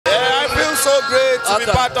great to be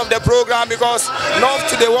part of the program because North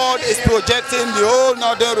to the World is projecting the whole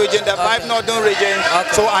northern region, the 5 northern region.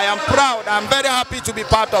 So I am proud. I'm very happy to be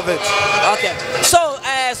part of it. Okay. So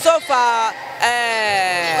so far,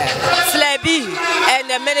 FLAIR and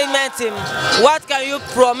the management team, what can you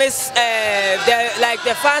promise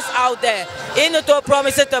the fans out there? In to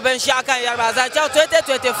promise to Ben Shaka Yarbaza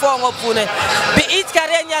 2024 opune. Be it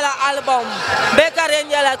Karenya album, be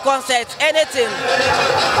Karenya concert, anything.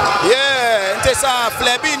 Yeah, it's a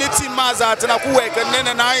FLAIR team Maza Tanakuek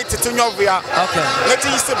and night to Novia. Okay. It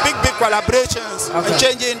is a big collaborations,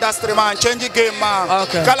 changing industry man, changing game man.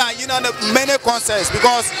 Okay. Kala, you know, many concerts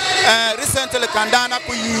because recently Kandana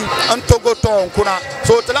Kuyi and Togo Tong Kuna.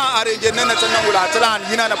 So Tala arrange Nenatangula, Talan,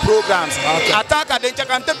 you know, the programs. Ataaka then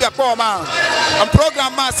can take the coma. And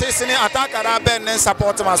program says Ataaka Raben and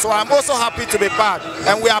support them. So I'm also happy to be part.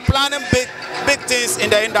 And we are planning big things in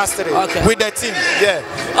the industry with the team. Yeah.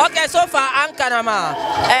 Okay, so far Ankarama,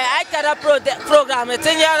 I can program it's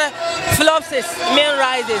in your flopsis, main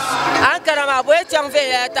rises. Ankarama, wait young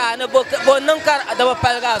Veta and a book Bonunka the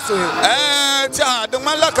Palgasu. The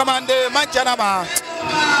Mala Commande Manchanama.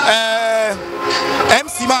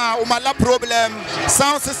 MC ma umala problem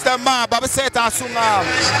sound system ma babaseta sunga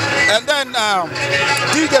and then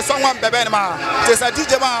DJ someone bebenma there's a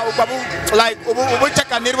DJ ma like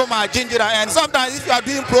check and ginger and sometimes if you are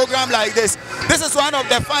doing program like this is one of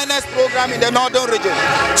the finest program in the northern region.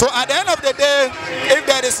 So at the end of the day, if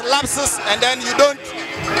there is lapses and then you don't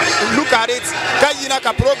look at it,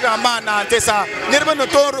 ka program man and tesa nirba no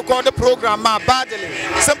to record the program ma badly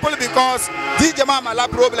simply because DJ ma mala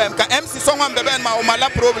problem ka MC someone beben ma mala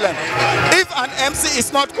problem. If an MC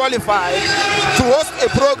is not qualified to host a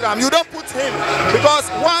program, you don't put him because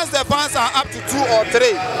once the fans are up to 2 or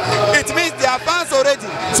 3, it means they are fans already,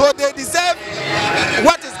 so they deserve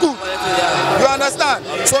what is good. You understand?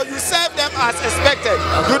 So you serve them as expected.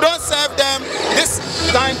 You don't serve them this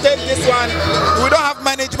time, take this one. We don't have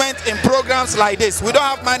management in programs like this. We don't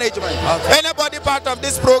have management. Anybody part of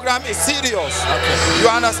this program is serious. You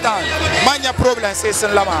understand? Manya problems is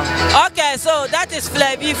in Lama. Okay, so that is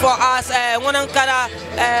FLAIR for us.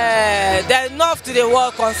 The North to the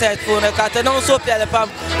World concert for the Catanon so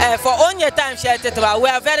for all your time shared. We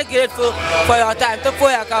are very grateful for your time. Thank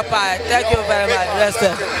you very much.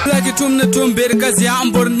 Respect.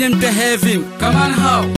 Come on, how?